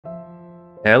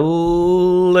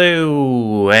Hello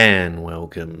and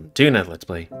welcome to another Let's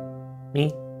Play. Me,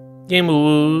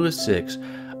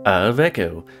 GamerWolfSix of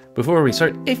Echo. Before we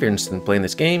start, if you're interested in playing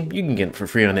this game, you can get it for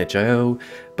free on itch.io.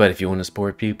 But if you want to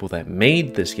support people that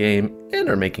made this game and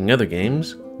are making other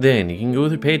games, then you can go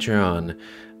through Patreon. I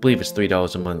believe it's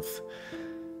 $3 a month.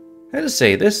 I have to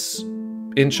say, this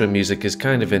intro music is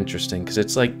kind of interesting because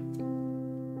it's like,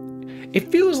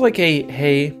 it feels like a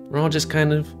hey, we're all just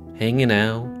kind of hanging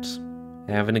out,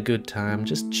 having a good time,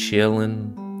 just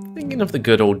chilling, thinking of the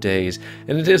good old days,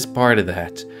 and it is part of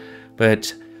that.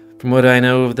 But from what I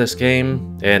know of this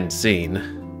game and seen,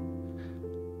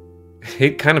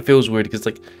 it kind of feels weird because,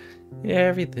 like,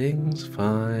 everything's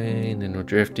fine and we're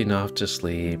drifting off to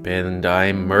sleep and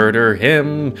I murder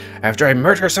him after I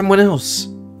murder someone else.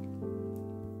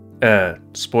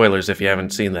 Spoilers if you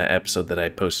haven't seen that episode that I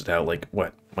posted out, like,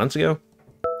 what, months ago?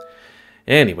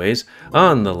 Anyways,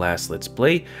 on the last Let's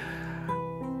Play,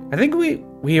 I think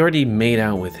we already made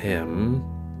out with him.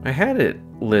 I had it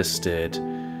listed.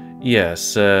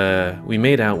 Yes, we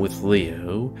made out with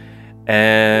Leo,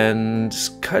 and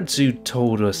Kudzu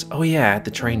told us, oh yeah, at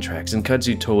the train tracks, and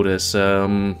Kudzu told us,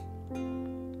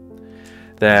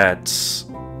 that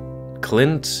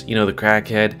Clint, you know, the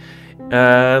crackhead,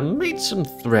 made some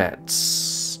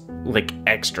threats, like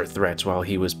extra threats while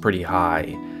he was pretty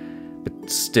high, but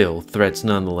still threats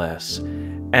nonetheless.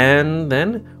 And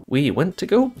then we went to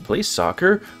go play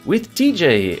soccer with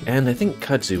TJ, and I think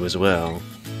Kudzu as well.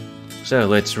 So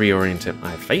let's reorient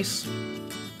my face.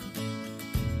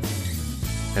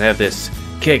 And have this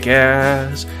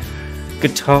kick-ass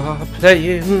guitar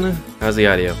playing. How's the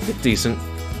audio? It's decent.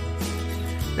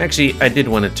 Actually, I did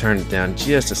want to turn it down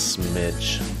just a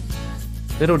smidge.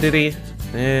 Little ditty.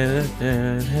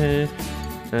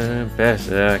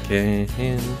 Best I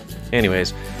can.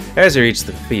 Anyways, as I reach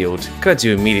the field,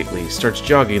 Kudzu immediately starts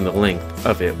jogging the length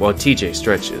of it while TJ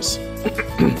stretches.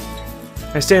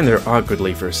 I stand there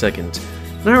awkwardly for a second,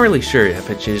 not really sure if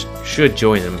I should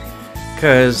join him,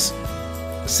 cause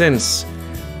since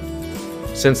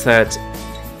that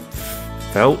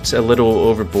felt a little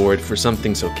overboard for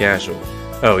something so casual.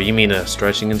 Oh, you mean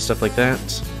stretching and stuff like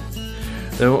that?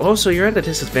 Though also you're at a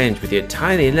disadvantage with your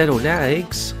tiny little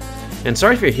legs. And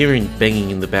sorry if you're hearing banging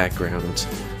in the background.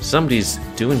 Somebody's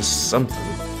doing something.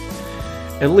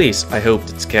 At least, I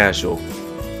hoped it's casual.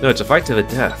 No, it's a fight to the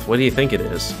death. What do you think it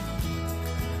is?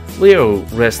 Leo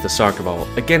rests the soccer ball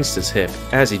against his hip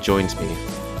as he joins me.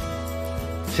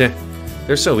 Heh,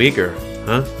 they're so eager,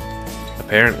 huh?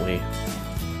 Apparently.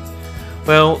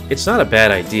 Well, it's not a bad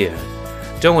idea.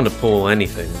 Don't want to pull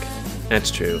anything.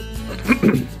 That's true.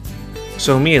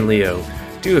 So me and Leo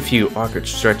do a few awkward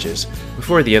stretches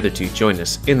before the other two join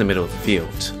us in the middle of the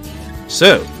field.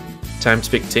 So, time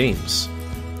to pick teams.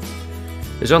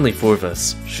 There's only 4 of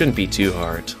us, shouldn't be too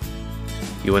hard.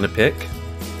 You wanna pick?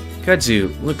 Kudzu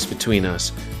looks between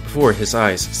us before his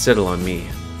eyes settle on me.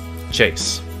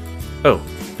 Chase. Oh,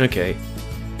 okay.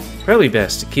 Probably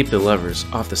best to keep the lovers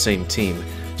off the same team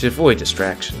to avoid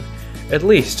distraction. At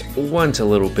least want a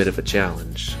little bit of a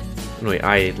challenge. Anyway,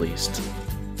 I at least.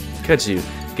 Kudzu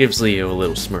gives Leo a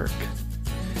little smirk.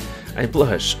 I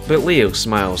blush, but Leo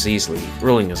smiles easily,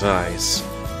 rolling his eyes.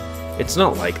 It's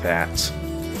not like that.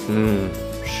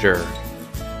 Sure.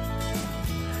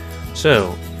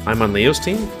 So, I'm on Leo's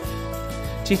team?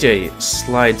 TJ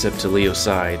slides up to Leo's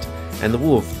side, and the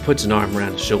wolf puts an arm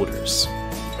around his shoulders.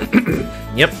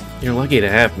 Yep, you're lucky to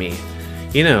have me.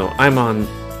 You know, I'm on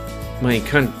my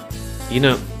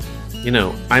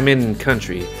I'm in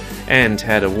country, and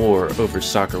had a war over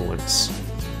soccer once.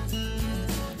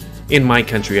 In my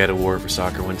country, I had a war over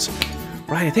soccer once.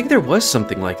 Right, I think there was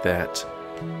something like that.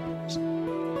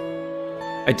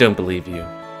 I don't believe you.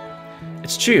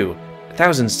 It's true.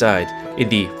 Thousands died in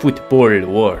the football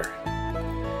war.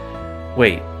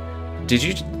 Wait, did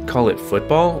you call it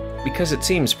football? Because it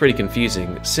seems pretty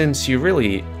confusing since you're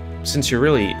really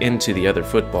into the other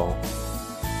football.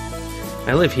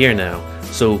 I live here now,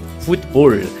 so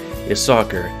football is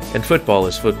soccer and football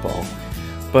is football.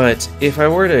 But if I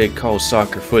were to call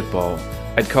soccer football,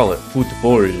 I'd call it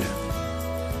football.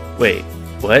 Wait,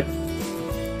 what?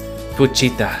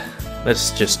 Puchita.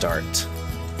 Let's just start.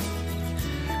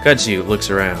 Kudzu looks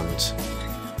around.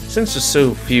 Since there's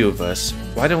so few of us,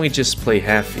 why don't we just play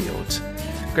half field?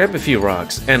 Grab a few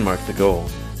rocks and mark the goal.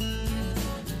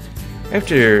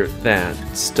 After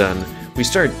that's done, we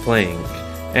start playing,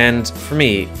 and for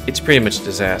me, it's pretty much a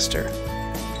disaster.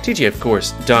 TJ, of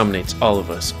course, dominates all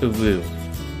of us. Ooh.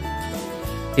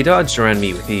 He dodged around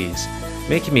me with ease,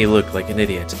 making me look like an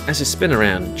idiot as I spin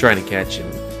around trying to catch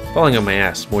him, falling on my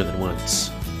ass more than once.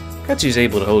 Kudzu's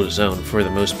able to hold his own for the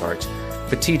most part,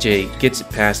 but TJ gets it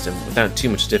past him without too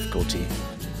much difficulty.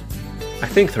 I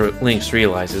think the Lynx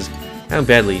realizes how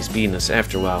badly he's beaten us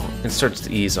after a while and starts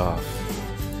to ease off.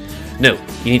 No,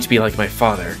 you need to be like my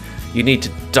father. You need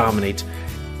to dominate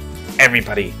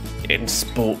everybody in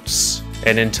sports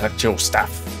and intellectual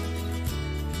stuff.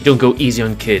 You don't go easy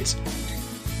on kids.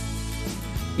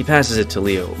 He passes it to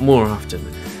Leo more often,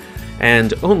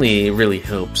 and only really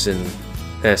helps and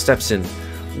steps in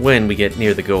when we get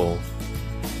near the goal.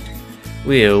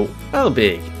 Leo, how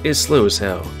big, is slow as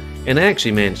hell, and I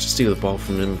actually managed to steal the ball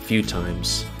from him a few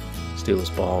times. Steal his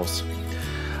balls.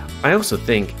 I also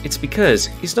think it's because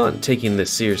he's not taking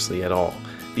this seriously at all,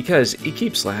 because he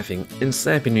keeps laughing and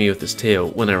slapping me with his tail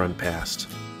when I run past.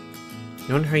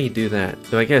 I wonder how you do that,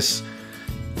 though I guess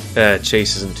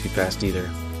Chase isn't too fast either.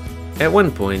 At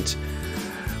one point,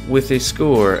 with a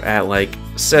score at like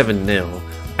 7-0,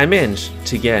 I managed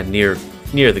to get near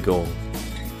the goal.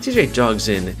 TJ jogs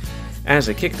in as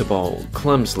I kick the ball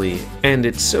clumsily, and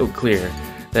it's so clear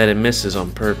that it misses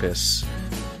on purpose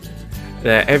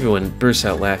that everyone bursts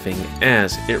out laughing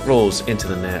as it rolls into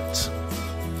the net.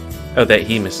 Oh, that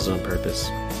he misses on purpose.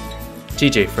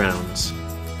 TJ frowns.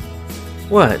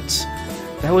 What?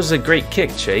 That was a great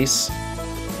kick, Chase.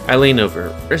 I lean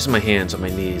over, resting my hands on my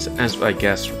knees as I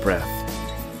gasp for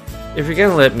breath. If you're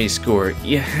gonna let me score,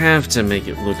 you have to make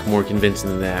it look more convincing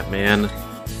than that, man.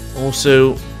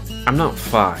 Also, I'm not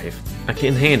 5. I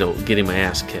can handle getting my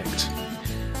ass kicked.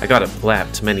 I got it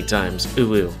blapped many times,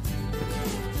 ooh.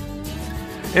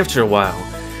 After a while,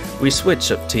 we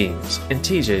switch up teams, and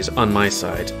TJ's on my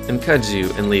side, and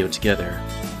Kudzu and Leo together.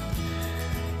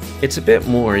 It's a bit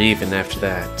more even after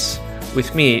that,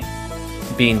 with me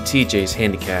being TJ's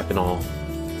handicap and all.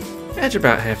 After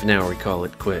about half an hour, we call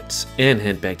it quits and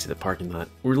head back to the parking lot,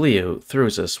 where Leo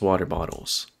throws us water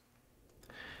bottles.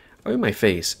 I open my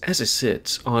face as I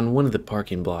sit on one of the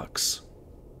parking blocks.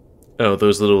 Oh,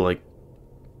 those little, like,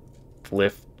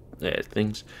 lift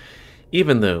things.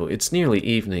 Even though it's nearly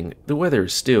evening, the weather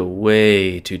is still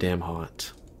way too damn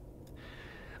hot.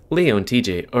 Leo and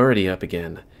TJ are already up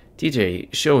again,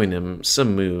 TJ showing him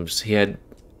some moves he had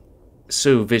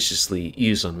so viciously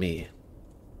used on me.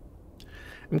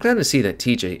 I'm glad to see that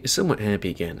TJ is somewhat happy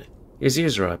again. His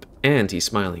ears are up, and he's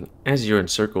smiling as he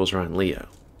runs circles around Leo.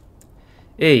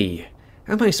 Hey,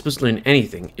 how am I supposed to learn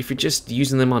anything if you're just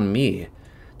using them on me?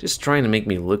 Just trying to make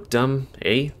me look dumb,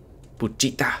 eh?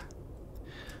 Puchita.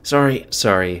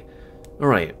 Sorry.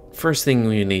 Alright, first thing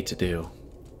we need to do.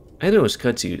 I noticed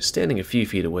Kudzu standing a few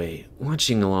feet away,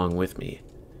 watching along with me.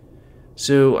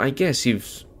 So, I guess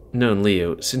you've known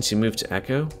Leo since you moved to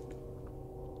Echo?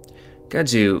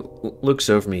 Kudzu looks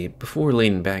over me before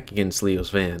leaning back against Leo's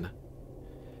van.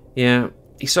 Yeah,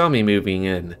 he saw me moving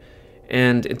in,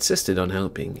 and insisted on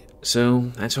helping,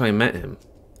 so that's how I met him.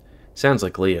 Sounds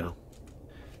like Leo.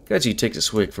 Kudzu takes a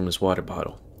swig from his water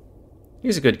bottle.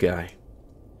 He's a good guy.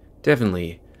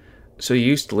 Definitely. So you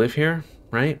used to live here,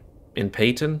 right? In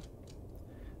Peyton?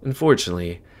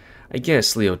 Unfortunately, I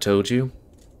guess Leo told you.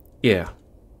 Yeah.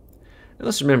 And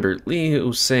let's remember, Leo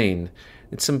was saying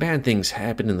that some bad things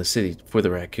happened in the city for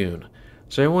the raccoon,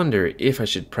 so I wonder if I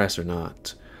should press or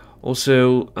not.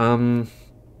 Also,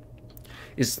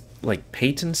 is, like,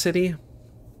 Peyton City?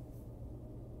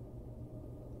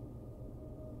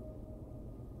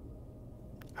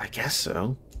 I guess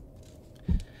so.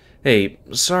 Hey,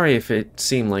 sorry if it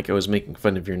seemed like I was making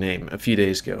fun of your name a few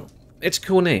days ago. It's a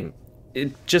cool name.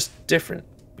 It's just different,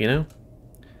 you know?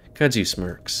 Kudzu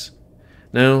smirks.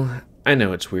 No, I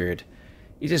know it's weird.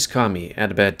 You just caught me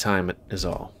at a bad time is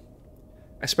all.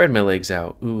 I spread my legs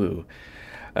out,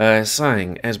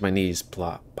 sighing as my knees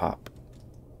pop.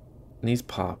 Knees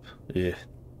pop. Ugh.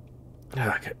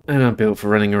 I'm not built for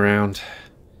running around.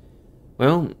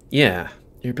 Well, yeah,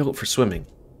 you're built for swimming.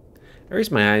 I raise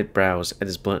my eyebrows at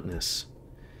his bluntness.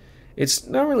 It's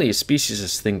not really a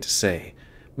speciesist thing to say.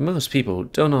 Most people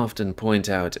don't often point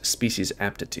out species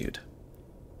aptitude.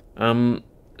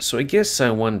 So I guess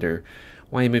I wonder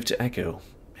why you moved to Echo.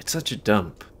 It's such a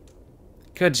dump.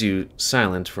 Kudzu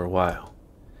silent for a while.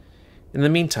 In the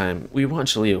meantime, we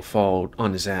watch Leo fall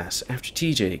on his ass after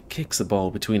TJ kicks the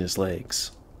ball between his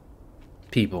legs.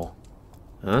 People.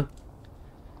 Huh?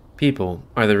 People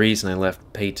are the reason I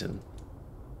left Peyton.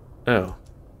 Oh.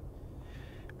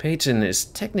 Peyton is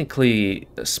technically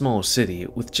a small city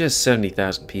with just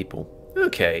 70,000 people.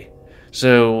 Okay.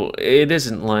 So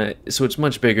it's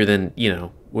much bigger than, you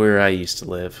know, where I used to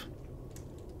live.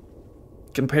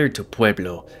 Compared to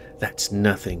Pueblo, that's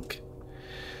nothing.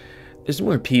 There's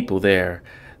more people there.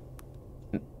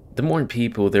 The more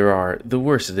people there are, the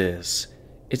worse it is.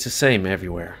 It's the same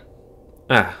everywhere.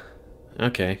 Ah,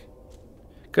 okay.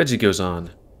 Kudzu goes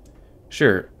on.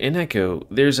 Sure, in Echo,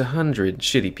 there's 100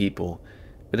 shitty people,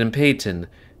 but in Peyton,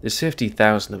 there's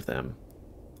 50,000 of them.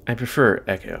 I prefer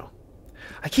Echo.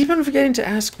 I keep on forgetting to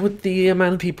ask what the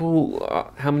amount of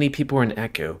people, how many people are in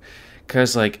Echo,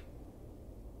 because, like,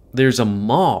 there's a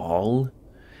mall,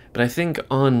 but I think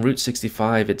on Route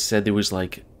 65 it said there was,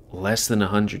 like, less than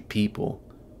 100 people.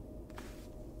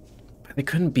 It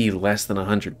couldn't be less than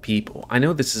 100 people. I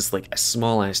know this is, like, a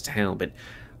small-ass town, but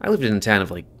I lived in a town of,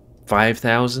 like,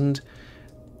 5,000.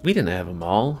 We didn't have a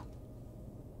mall.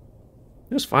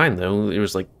 It was fine, though. There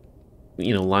was, like,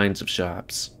 you know, lines of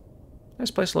shops.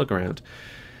 Nice place to look around.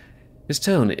 His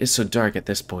tone is so dark at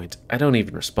this point, I don't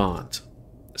even respond.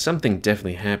 Something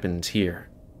definitely happened here.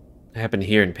 Happened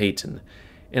here in Peyton,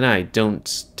 and I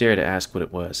don't dare to ask what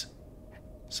it was.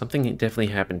 Something definitely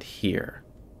happened here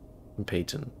in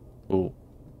Peyton. Oh,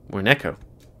 we're in Echo.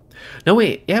 No,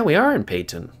 wait, yeah, we are in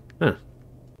Peyton. Huh.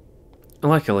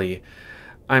 Luckily,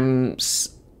 I'm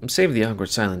saved the awkward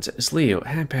silence as Leo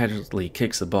haphazardly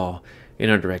kicks the ball in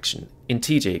our direction, and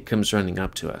TJ comes running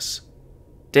up to us.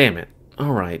 Damn it.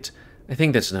 Alright, I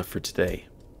think that's enough for today.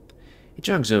 He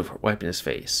jogs over, wiping his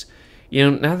face. You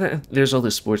know, now that there's all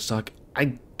this sports talk,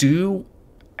 I do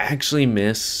actually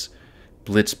miss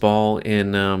Blitzball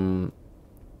in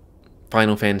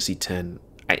Final Fantasy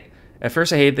X. At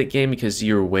first I hated that game because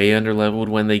you're way underleveled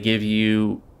when they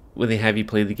have you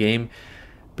play the game.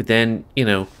 But then, you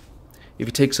know, if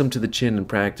you take some to the chin and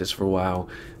practice for a while,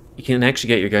 you can actually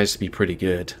get your guys to be pretty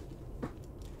good.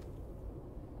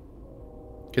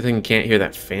 Good thing you can't hear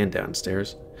that fan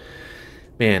downstairs.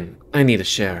 Man, I need a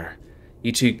shower.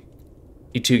 You two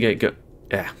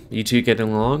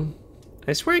getting along?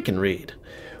 I swear I can read.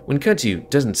 When Kudzu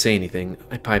doesn't say anything,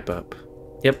 I pipe up.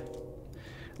 Yep.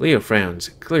 Leo frowns,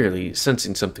 clearly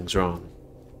sensing something's wrong.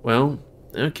 Well,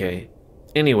 okay.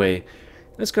 Anyway,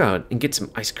 let's go out and get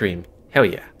some ice cream. Hell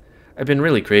yeah. I've been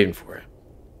really craving for it.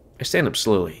 I stand up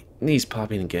slowly, knees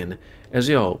popping again, as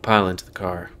we all pile into the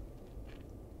car.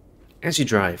 As you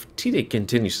drive, TJ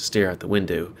continues to stare out the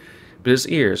window, but his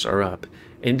ears are up,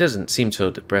 and he doesn't seem so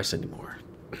depressed anymore.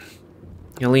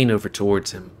 I lean over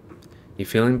towards him. You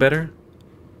feeling better?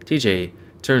 TJ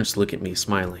turns to look at me,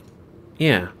 smiling.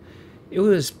 Yeah, it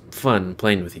was fun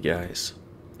playing with you guys.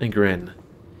 I grin.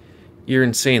 You're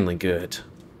insanely good.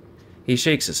 He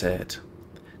shakes his head.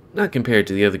 Not compared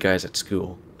to the other guys at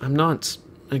school. I'm not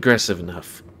aggressive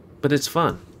enough, but it's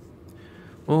fun.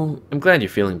 Well, I'm glad you're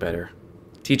feeling better.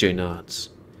 TJ nods.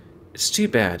 It's too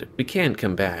bad we can't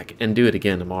come back and do it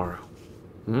again tomorrow.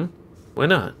 Why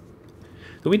not?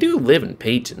 But we do live in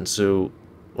Peyton, so,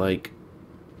 like,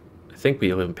 I think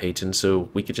we live in Peyton, so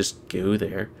we could just go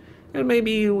there. And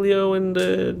maybe Leo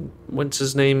and, what's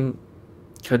his name,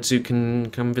 Kudzu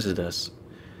can come visit us.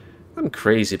 I'm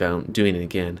crazy about doing it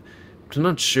again, but I'm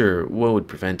not sure what would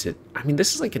prevent it. I mean,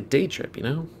 this is like a day trip, you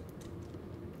know?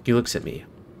 He looks at me.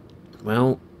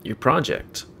 Well, your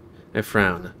project. I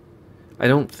frown. I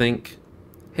don't think...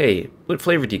 Hey, what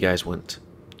flavor do you guys want?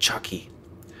 Chalky.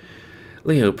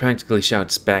 Leo practically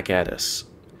shouts back at us.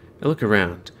 I look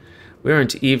around. We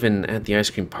aren't even at the ice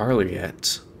cream parlor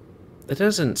yet. That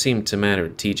doesn't seem to matter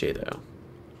to TJ,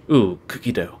 though. Ooh,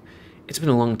 cookie dough. It's been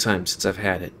a long time since I've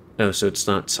had it. Oh, so it's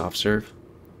not soft serve?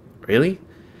 Really?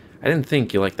 I didn't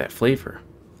think you liked that flavor.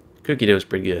 Cookie dough's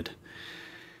pretty good.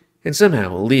 And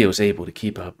somehow, Leo's able to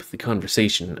keep up the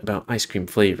conversation about ice cream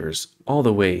flavors all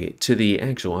the way to the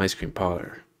actual ice cream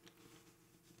parlor.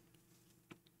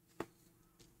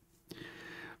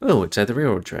 Oh, it's at the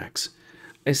railroad tracks.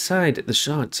 I sighed the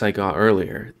shots I got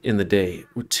earlier in the day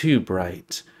were too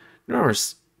bright, nor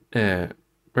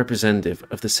representative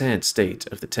of the sad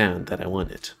state of the town that I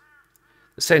wanted.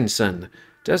 The setting sun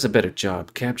does a better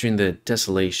job capturing the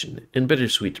desolation and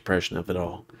bittersweet depression of it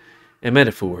all, a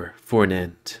metaphor for an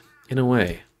end, in a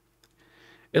way.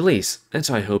 At least, that's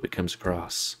how I hope it comes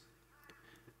across.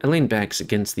 I lean back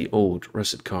against the old,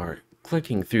 rusted car,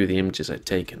 clicking through the images I'd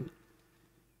taken.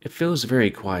 It feels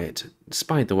very quiet,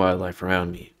 despite the wildlife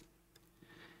around me.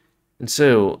 And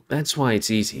so, that's why it's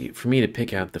easy for me to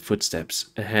pick out the footsteps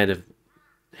headed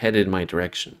in my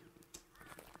direction.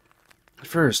 At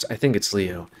first, I think it's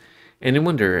Leo, and I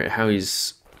wonder how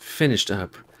he's finished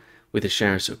up with his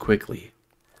shower so quickly.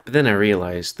 But then I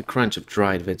realize the crunch of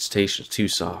dried vegetation is too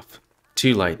soft,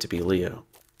 too light to be Leo.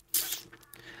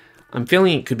 I'm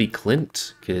feeling it could be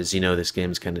Clint, because, you know, this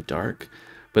game is kind of dark.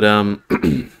 But,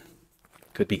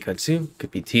 could be Kudzu,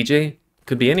 could be TJ,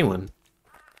 could be anyone.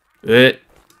 It's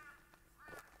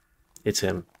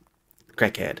him.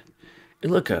 Crackhead. I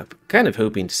look up, kind of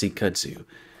hoping to see Kudzu,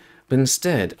 but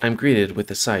instead I'm greeted with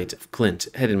the sight of Clint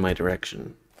headed in my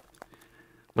direction.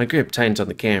 My grip tightens on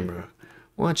the camera,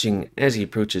 watching as he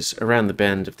approaches around the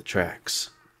bend of the tracks.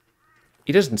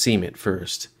 He doesn't see me at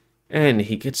first, and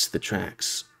he gets to the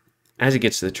tracks. As he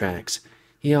gets to the tracks,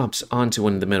 he hops onto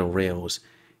one of the metal rails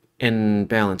and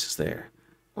balances there,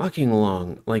 walking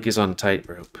along like he's on a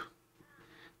tightrope.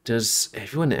 Does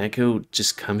everyone Echo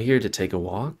just come here to take a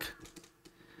walk?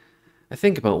 I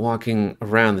think about walking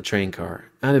around the train car,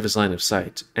 out of his line of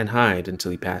sight, and hide until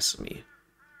he passes me.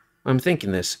 While I'm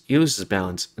thinking this, he loses his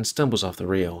balance and stumbles off the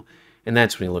rail, and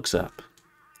that's when he looks up.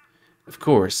 Of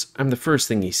course, I'm the first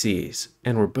thing he sees,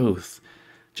 and we're both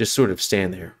just sort of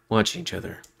stand there, watching each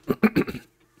other.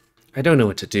 I don't know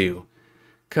what to do.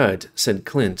 Cud said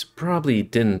Clint probably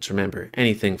didn't remember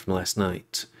anything from last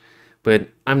night, but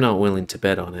I'm not willing to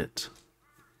bet on it.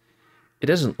 It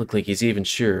doesn't look like he's even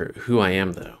sure who I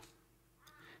am, though.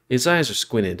 His eyes are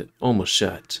squinted, almost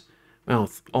shut,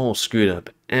 mouth all screwed up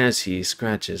as he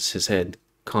scratches his head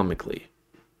comically.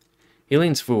 He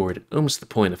leans forward, almost to the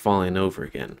point of falling over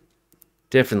again.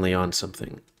 Definitely on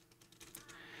something.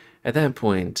 At that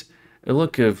point, a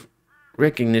look of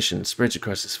recognition spreads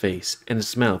across his face, and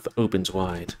his mouth opens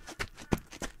wide.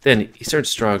 Then he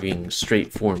starts jogging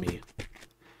straight for me.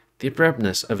 The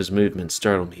abruptness of his movement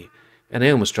startled me, and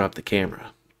I almost dropped the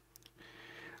camera.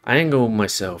 I angle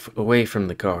myself away from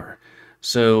the car,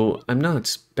 so I'm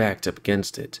not backed up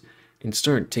against it, and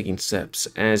start taking steps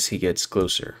as he gets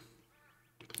closer.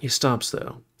 He stops,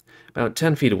 though, about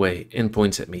 10 feet away, and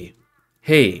points at me.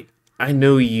 Hey, I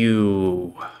know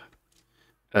you...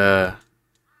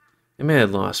 I'm at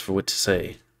a loss for what to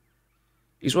say.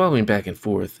 He's wobbling back and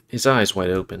forth, his eyes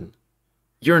wide open.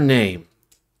 Your name.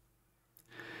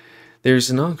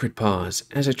 There's an awkward pause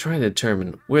as I try to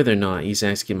determine whether or not he's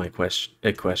asking a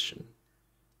question.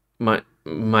 My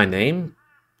name?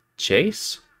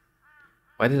 Chase?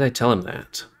 Why did I tell him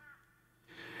that?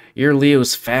 You're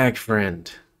Leo's fag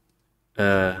friend.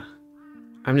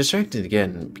 I'm distracted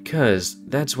again because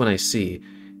that's when I see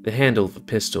the handle of a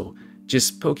pistol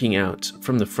just poking out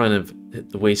from the front of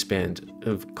the waistband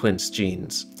of Clint's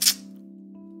jeans.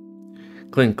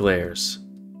 Clint glares.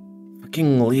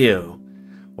 Fucking Leo.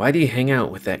 Why do you hang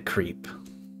out with that creep?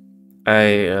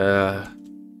 I'm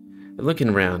looking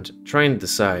around, trying to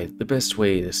decide the best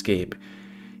way to escape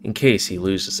in case he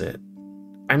loses it.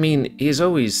 I mean, he's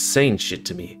always saying shit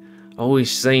to me. Always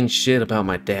saying shit about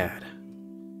my dad.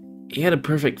 He had a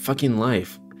perfect fucking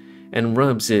life and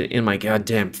rubs it in my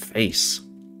goddamn face.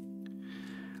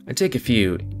 I take a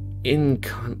few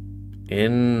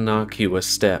innocuous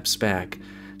steps back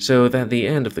so that the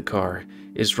end of the car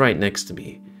is right next to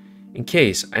me, in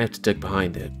case I have to duck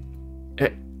behind it.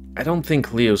 I don't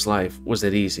think Leo's life was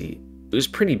that easy. It was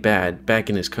pretty bad back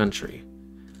in his country.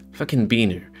 Fucking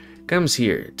Beaner comes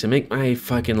here to make my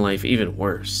fucking life even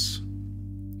worse.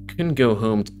 Couldn't go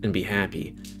home and be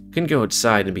happy. Couldn't go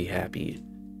outside and be happy.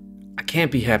 I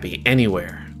can't be happy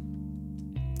anywhere.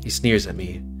 He sneers at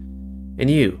me. And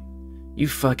you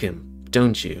fuck him,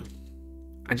 don't you?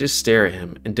 I just stare at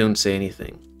him and don't say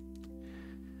anything.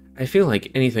 I feel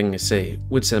like anything I say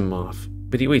would set him off,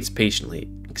 but he waits patiently,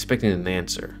 expecting an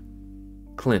answer.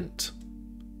 Clint.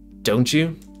 Don't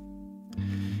you?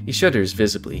 He shudders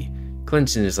visibly,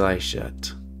 clenching his eyes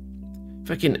shut.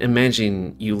 Fucking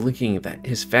imagining you licking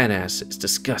his fat ass is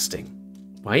disgusting.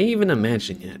 Why even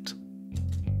imagine it?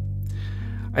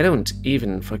 I don't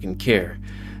even fucking care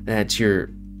that you're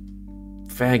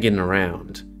fagging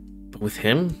around. But with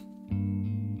him?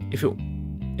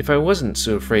 If I wasn't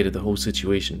so afraid of the whole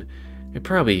situation, I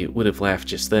probably would have laughed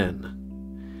just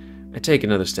then. I take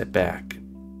another step back.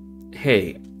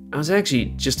 Hey, I was actually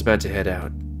just about to head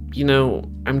out. You know,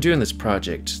 I'm doing this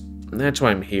project, and that's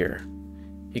why I'm here.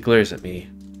 He glares at me.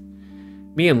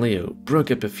 Me and Leo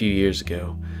broke up a few years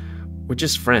ago. We're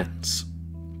just friends.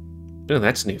 Oh,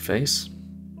 that's a new face.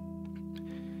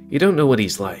 You don't know what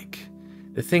he's like.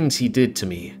 The things he did to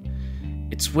me.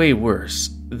 It's way worse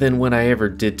than what I ever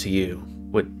did to you.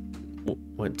 What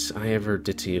I ever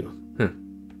did to you. Huh.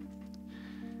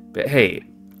 But hey,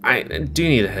 I do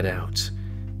need to head out.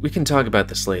 We can talk about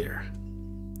this later.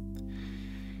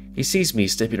 He sees me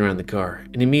stepping around the car,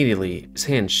 and immediately his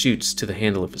hand shoots to the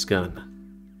handle of his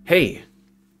gun. Hey!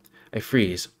 I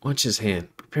freeze, watch his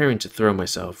hand, preparing to throw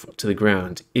myself to the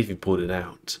ground if he pulled it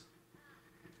out.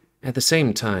 At the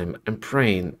same time, I'm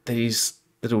praying that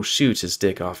he'll shoot his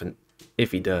dick off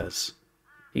if he does.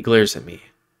 He glares at me.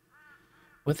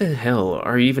 What the hell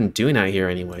are you even doing out here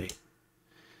anyway?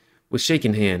 With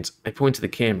shaking hands, I point to the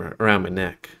camera around my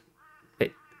neck.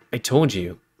 I told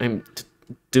you, I'm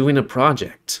doing a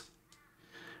project.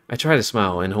 I try to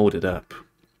smile and hold it up.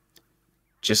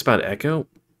 Just about Echo?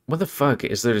 What the fuck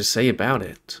is there to say about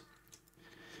it?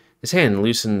 His hand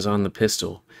loosens on the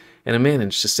pistol, and I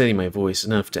managed to steady my voice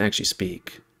enough to actually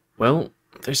speak. Well,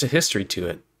 there's a history to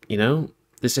it, you know?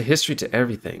 There's a history to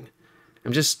everything.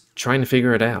 I'm just trying to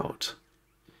figure it out.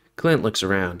 Clint looks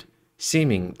around,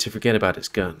 seeming to forget about his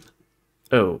gun.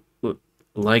 Oh,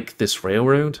 like this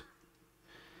railroad?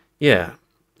 Yeah,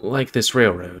 like this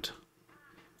railroad.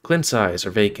 Clint's eyes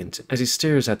are vacant as he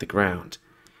stares at the ground,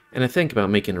 and I think about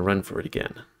making a run for it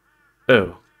again.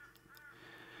 Oh.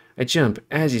 I jump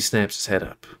as he snaps his head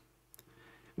up.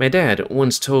 My dad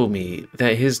once told me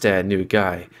that his dad knew a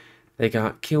guy that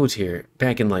got killed here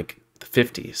back in, like, the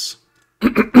 50s.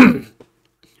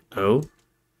 Oh?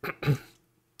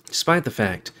 Despite the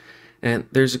fact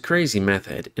that there's a crazy meth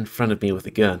head in front of me with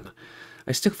a gun,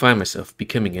 I still find myself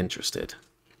becoming interested.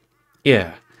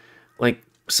 Yeah, like,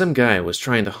 some guy was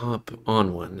trying to hop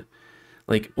on one,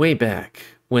 like, way back,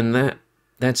 when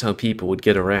that's how people would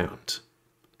get around.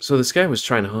 So this guy was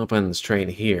trying to hop on this train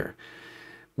here,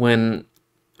 when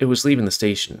it was leaving the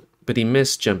station, but he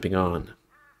missed jumping on.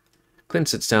 Clint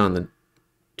sits down in the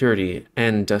dirty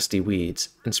and dusty weeds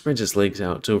and spreads his legs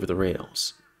out over the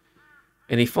rails.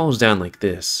 And he falls down like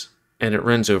this, and it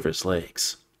runs over his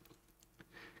legs.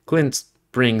 Clint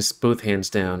brings both hands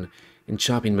down in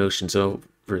chopping motions over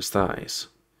his thighs.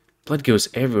 Blood goes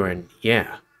everywhere, and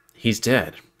yeah, he's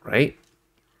dead, right?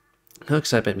 He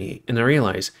looks up at me, and I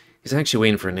realize he's actually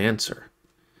waiting for an answer.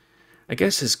 I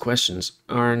guess his questions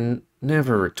are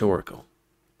never rhetorical.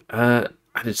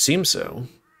 It seems so,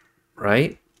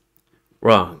 right?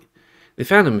 Wrong. They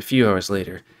found him a few hours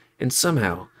later, and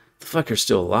somehow, the fucker's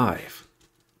still alive.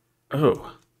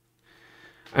 Oh.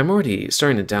 I'm already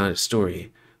starting to doubt his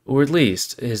story, or at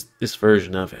least this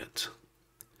version of it.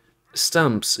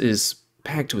 Stumps is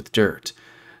packed with dirt,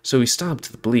 so he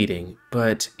stopped the bleeding,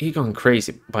 but he'd gone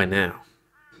crazy by now.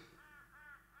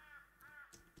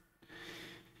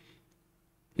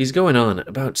 He's going on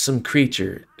about some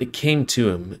creature that came to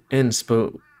him and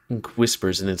spoke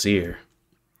whispers in his ear.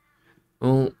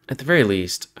 Well, at the very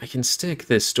least, I can stick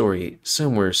this story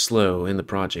somewhere slow in the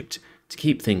project to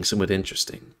keep things somewhat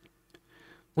interesting.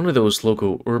 One of those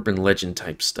local urban legend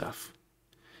type stuff.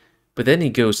 But then he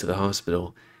goes to the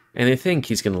hospital, and they think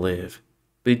he's gonna live,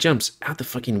 but he jumps out the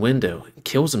fucking window and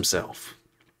kills himself.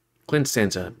 Clint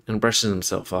stands up and brushes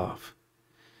himself off.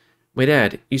 My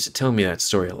dad used to tell me that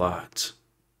story a lot.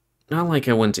 Not like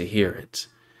I wanted to hear it,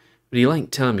 but he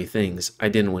liked telling me things I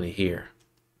didn't want to hear.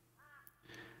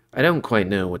 I don't quite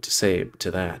know what to say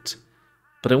to that,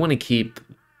 but I want to keep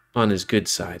on his good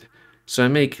side, so I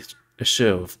make a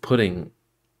show of pulling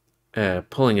a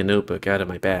notebook out of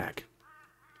my bag.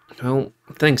 Well,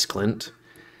 thanks, Clint.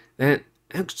 That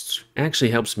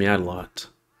actually helps me out a lot.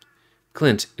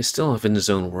 Clint is still off in his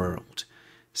own world,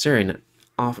 staring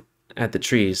off at the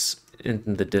trees in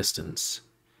the distance.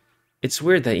 It's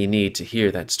weird that you need to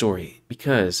hear that story,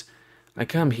 because I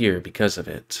come here because of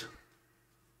it.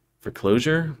 For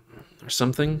closure? Or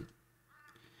something?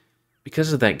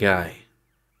 Because of that guy.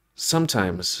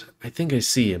 Sometimes I think I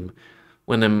see him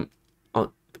when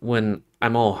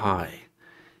I'm all high,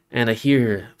 and I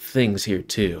hear things here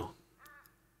too.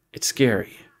 It's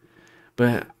scary,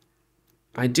 but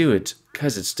I do it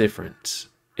because it's different.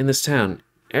 In this town,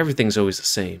 everything's always the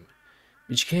same,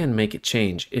 but you can make it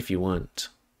change if you want.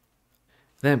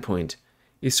 At that point,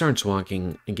 he starts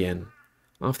walking again,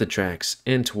 off the tracks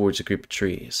and towards a group of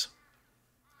trees.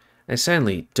 I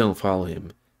sadly don't follow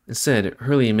him, instead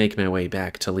hurriedly make my way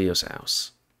back to Leo's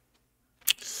house.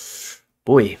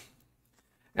 Boy,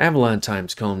 I have a lot of time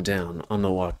to calm down on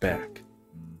the walk back.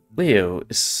 Leo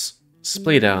is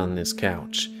splayed out on his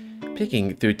couch,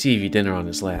 picking through TV dinner on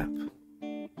his lap.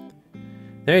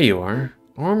 There you are.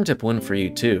 I warmed up one for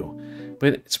you too,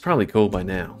 but it's probably cold by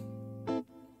now.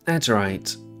 That's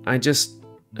right. I just,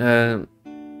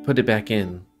 put it back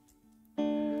in.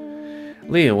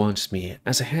 Leo watches me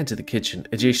as I head to the kitchen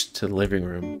adjacent to the living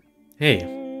room. Hey,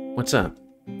 what's up?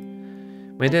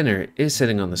 My dinner is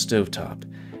sitting on the stovetop,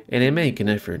 and I make an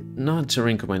effort not to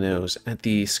wrinkle my nose at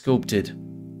the sculpted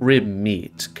rib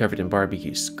meat covered in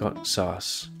barbecue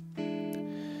sauce.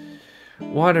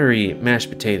 Watery mashed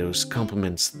potatoes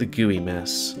complements the gooey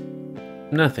mess.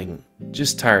 Nothing,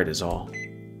 just tired is all.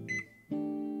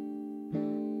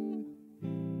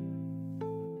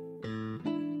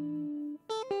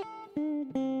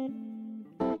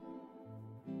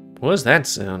 What was that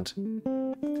sound?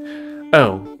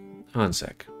 Oh, hold on a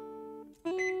sec.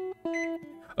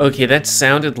 Okay, that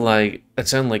sounded like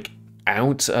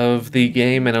out of the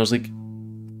game, and I was like,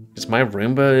 is my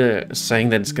Roomba saying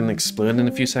that it's gonna explode in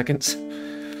a few seconds?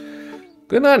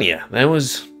 Good on ya. That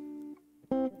was...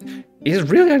 It's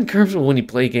really uncomfortable when you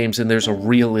play games and there's a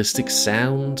realistic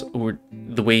sound, or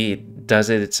the way it does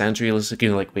it. It sounds realistic.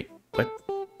 You're like, wait, what?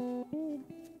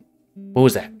 What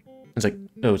was that? It's like,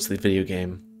 oh, it's the video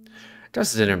game.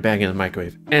 Toss the dinner back in the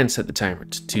microwave and set the timer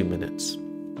to 2 minutes.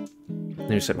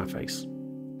 Then set my face.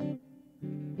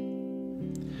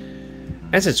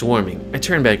 As it's warming, I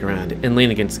turn back around and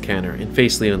lean against the counter and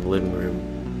face Leo in the living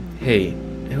room. Hey,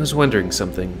 I was wondering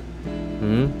something.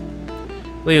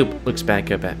 Leo looks back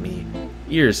up at me,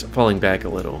 ears falling back a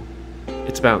little.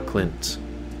 It's about Clint.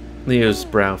 Leo's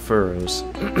brow furrows.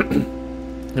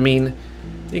 I mean,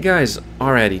 you guys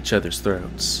are at each other's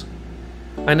throats.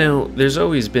 I know there's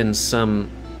always been some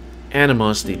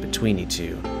animosity between you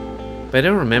two, but I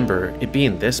don't remember it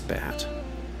being this bad.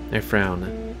 I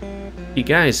frown. You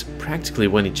guys practically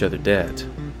want each other dead.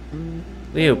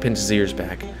 Leo pins his ears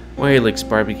back while he licks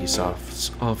barbecue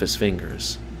sauce off his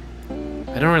fingers.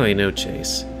 I don't really know,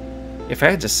 Chase. If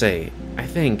I had to say, I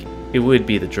think it would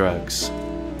be the drugs.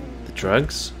 The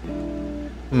drugs?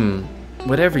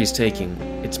 Whatever he's taking,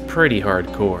 it's pretty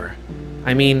hardcore.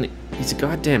 I mean, he's a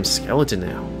goddamn skeleton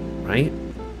now, right?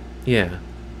 Yeah.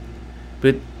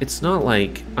 But it's not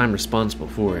like I'm responsible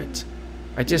for it.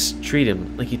 I just treat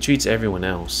him like he treats everyone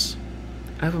else.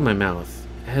 I open my mouth,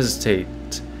 hesitate,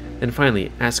 and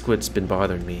finally ask what's been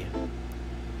bothering me.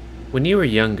 When you were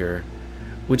younger,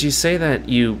 would you say that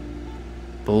you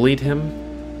bullied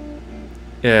him?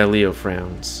 Yeah, Leo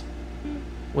frowns.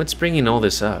 What's bringing all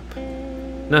this up?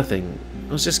 Nothing.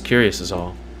 I was just curious is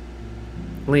all.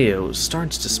 Leo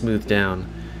starts to smooth down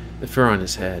the fur on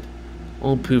his head,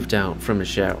 all poofed out from his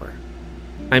shower.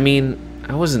 I mean,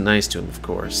 I wasn't nice to him, of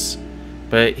course,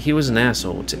 but he was an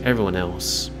asshole to everyone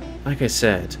else. Like I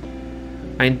said,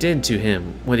 I did to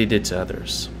him what he did to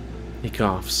others. He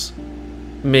coughs.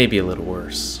 Maybe a little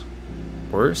worse.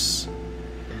 Worse?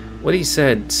 What he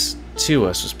said to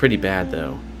us was pretty bad,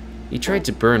 though. He tried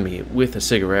to burn me with a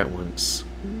cigarette once.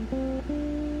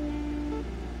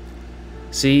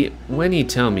 See, when you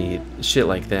tell me shit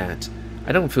like that,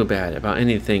 I don't feel bad about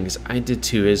any of the things I did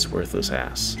to his worthless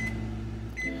ass.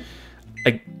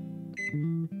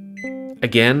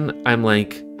 Again, I'm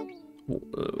like,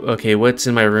 okay, what's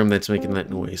in my room that's making that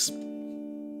noise?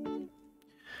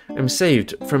 I'm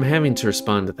saved from having to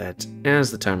respond to that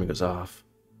as the timer goes off.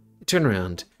 I turn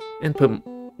around and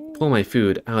pull my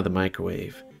food out of the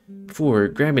microwave before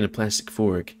grabbing a plastic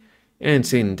fork and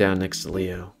sitting down next to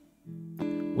Leo.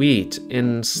 We eat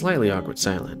in slightly awkward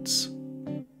silence.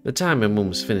 The time I'm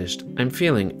almost finished, I'm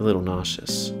feeling a little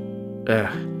nauseous.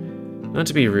 Not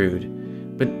to be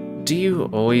rude, but do you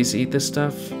always eat this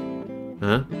stuff?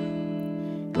 Huh?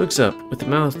 He looks up with a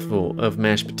mouthful of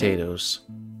mashed potatoes.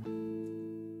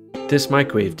 This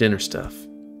microwave dinner stuff.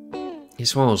 He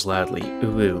swallows loudly.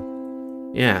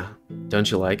 Ooh. Yeah,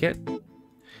 don't you like it?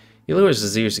 He lowers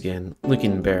his ears again,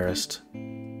 looking embarrassed.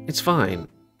 It's fine.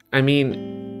 I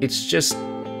mean, it's just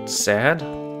sad?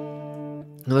 I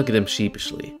look at him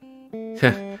sheepishly.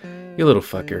 Heh, you little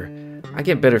fucker. I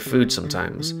get better food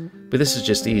sometimes, but this is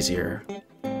just easier.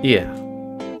 Yeah.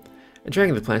 I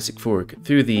drag the plastic fork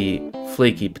through the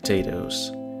flaky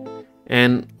potatoes.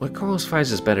 And what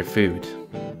qualifies as better food?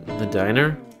 The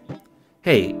diner?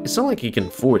 Hey, it's not like you can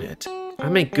afford it. I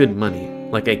make good money,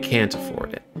 like I can't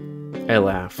afford it. I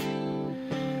laugh.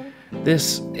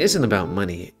 This isn't about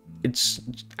money.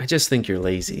 I just think you're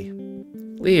lazy.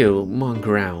 Leo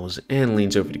growls and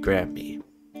leans over to grab me.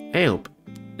 I help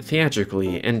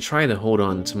theatrically and try to hold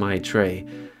on to my tray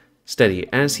steady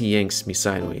as he yanks me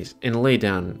sideways and lay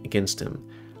down against him,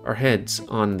 our heads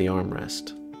on the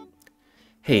armrest.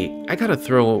 Hey, I gotta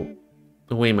throw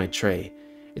away my tray.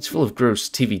 It's full of gross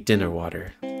TV dinner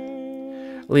water.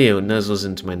 Leo nuzzles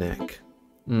into my neck.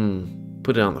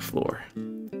 Put it on the floor.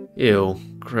 Ew,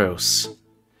 gross.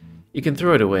 You can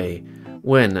throw it away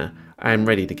when I'm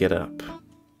ready to get up.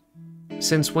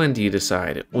 Since when do you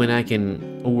decide when I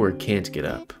can or can't get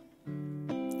up?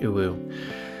 Ooh.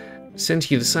 Since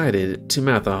you decided to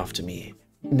mouth off to me.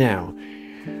 Now,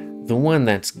 the one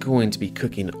that's going to be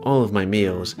cooking all of my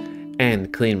meals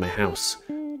and clean my house.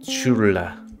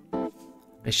 Chula.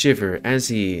 I shiver as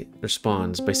he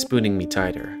responds by spooning me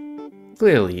tighter.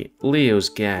 Clearly, Leo's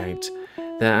gagged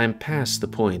that I'm past the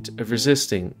point of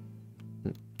resisting.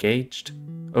 Gauged?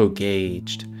 Oh,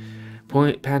 gauged.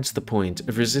 Past the point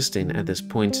of resisting at this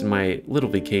point in my little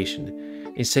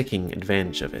vacation is taking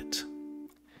advantage of it.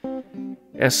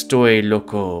 Estoy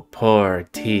loco por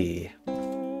ti.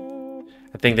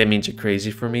 I think that means you're crazy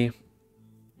for me.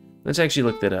 Let's actually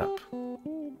look that up.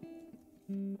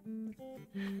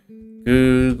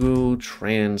 Google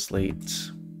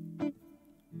Translate.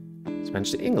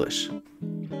 Spanish to English.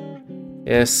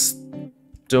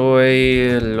 Estoy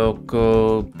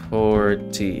loco por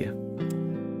ti.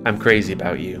 I'm crazy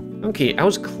about you. Okay, I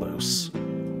was close.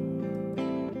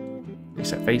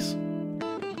 Face that face.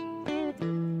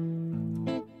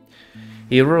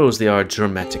 He arose the hour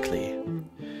dramatically.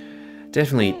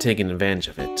 Definitely taking advantage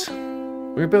of it.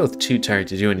 We were both too tired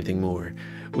to do anything more,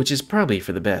 which is probably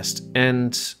for the best,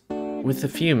 and with a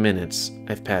few minutes,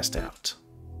 I've passed out.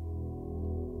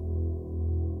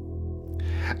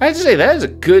 I'd say that is a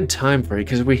good time for it,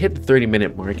 because we hit the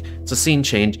 30-minute mark, it's a scene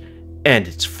change, and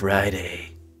it's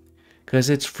Friday. Because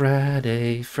it's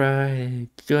Friday,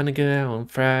 gonna go out on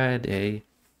Friday.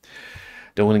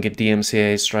 Don't want to get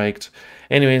DMCA striked.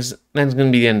 Anyways, that's going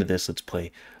to be the end of this Let's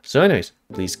Play. So anyways,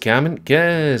 please comment,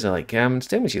 guys. I like comments.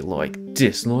 Tell me what you like,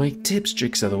 dislike, tips,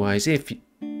 tricks, otherwise.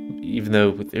 Even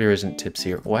though there isn't tips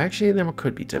here. Well, actually, there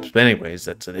could be tips. But anyways,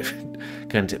 that's a different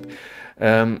kind of tip.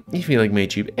 If you like my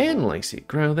YouTube and like to see it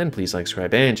grow, then please like,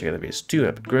 subscribe, and check out the videos to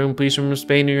help it grow. And please remember to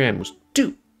spay your animals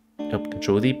to help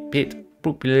control the pet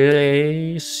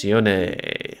population.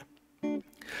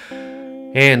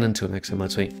 And until next time,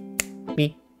 let's wait.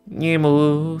 Me,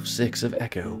 GamerWolfSix of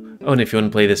Echo. Oh, and if you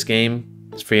want to play this game,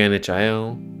 it's free on itch.io.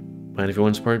 And if you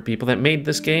want to support people that made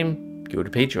this game, go to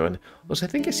Patreon. Also, I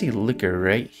think I see liquor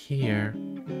right here.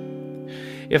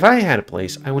 If I had a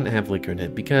place, I wouldn't have liquor in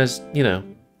it because, you know,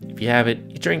 if you have it,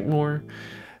 you drink more.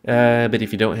 But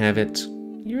if you don't have it,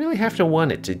 you really have to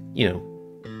want it to, you know,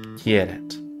 get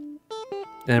it.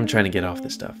 And I'm trying to get off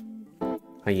this stuff.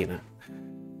 Hyena.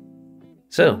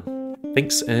 So,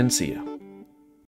 thanks and see ya.